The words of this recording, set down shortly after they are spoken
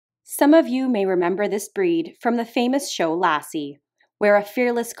Some of you may remember this breed from the famous show Lassie, where a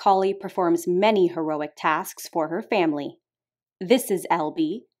fearless collie performs many heroic tasks for her family. This is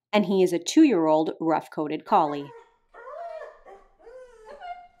LB, and he is a 2-year-old rough-coated collie.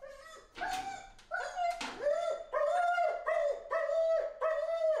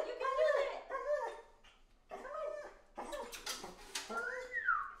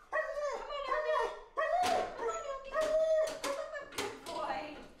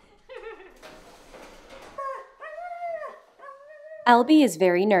 LB is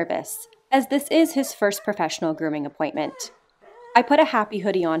very nervous, as this is his first professional grooming appointment. I put a happy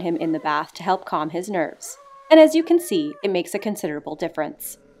hoodie on him in the bath to help calm his nerves, and as you can see, it makes a considerable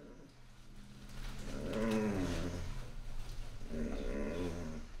difference.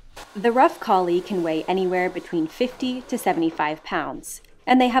 The rough collie can weigh anywhere between 50 to 75 pounds,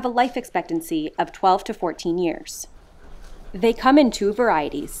 and they have a life expectancy of 12 to 14 years. They come in 2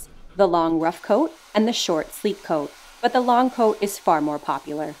 varieties, the long rough coat and the short sleek coat, but the long coat is far more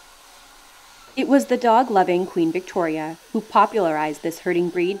popular. It was the dog-loving Queen Victoria who popularized this herding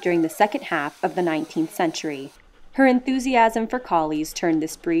breed during the second half of the 19th century. Her enthusiasm for collies turned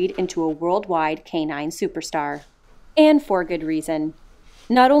this breed into a worldwide canine superstar. And for good reason.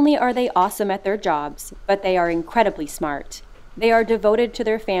 Not only are they awesome at their jobs, but they are incredibly smart. They are devoted to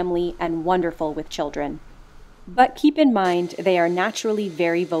their family and wonderful with children. But keep in mind, they are naturally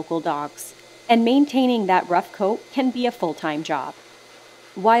very vocal dogs, and maintaining that rough coat can be a full-time job.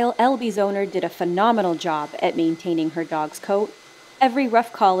 While LB's owner did a phenomenal job at maintaining her dog's coat, every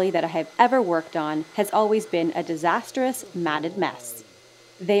rough collie that I have ever worked on has always been a disastrous, matted mess.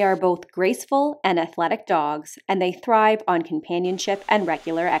 They are both graceful and athletic dogs, and they thrive on companionship and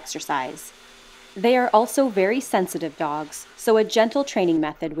regular exercise. They are also very sensitive dogs, so a gentle training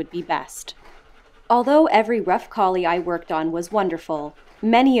method would be best. Although every rough collie I worked on was wonderful,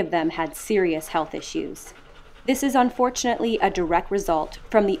 many of them had serious health issues. This is unfortunately a direct result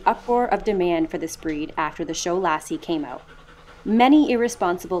from the uproar of demand for this breed after the show Lassie came out. Many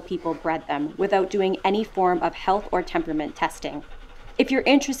irresponsible people bred them without doing any form of health or temperament testing. If you're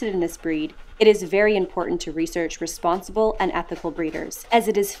interested in this breed, it is very important to research responsible and ethical breeders, as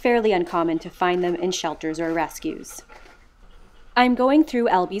it is fairly uncommon to find them in shelters or rescues. I'm going through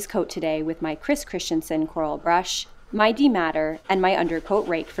LB's coat today with my Chris Christensen coral brush, my dematter, and my undercoat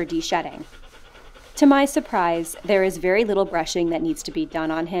rake for de-shedding. To my surprise, there is very little brushing that needs to be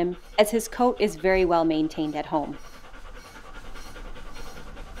done on him, as his coat is very well maintained at home.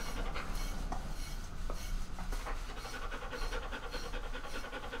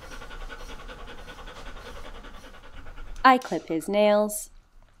 I clip his nails,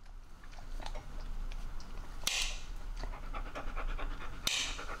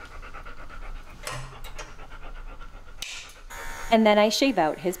 and then I shave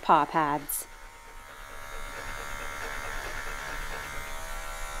out his paw pads.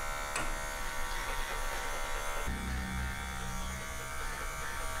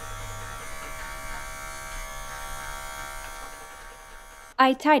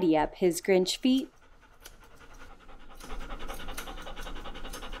 I tidy up his Grinch feet,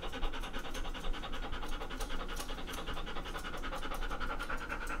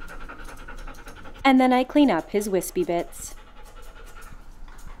 and then I clean up his wispy bits.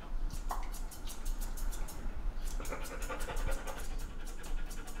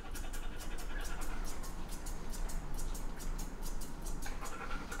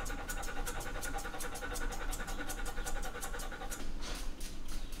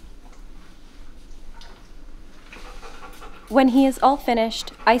 When he is all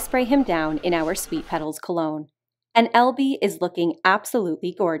finished, I spray him down in our Sweet Petals cologne, and LB is looking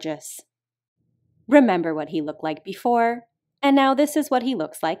absolutely gorgeous. Remember what he looked like before, and now this is what he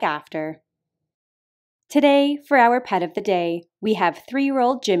looks like after. Today, for our pet of the day, we have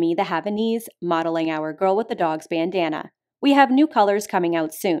 3-year-old Jimmy the Havanese modeling our Girl with the Dogs bandana. We have new colors coming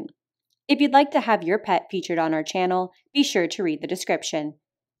out soon. If you'd like to have your pet featured on our channel, be sure to read the description.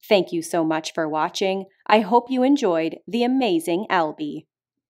 Thank you so much for watching. I hope you enjoyed the amazing LB.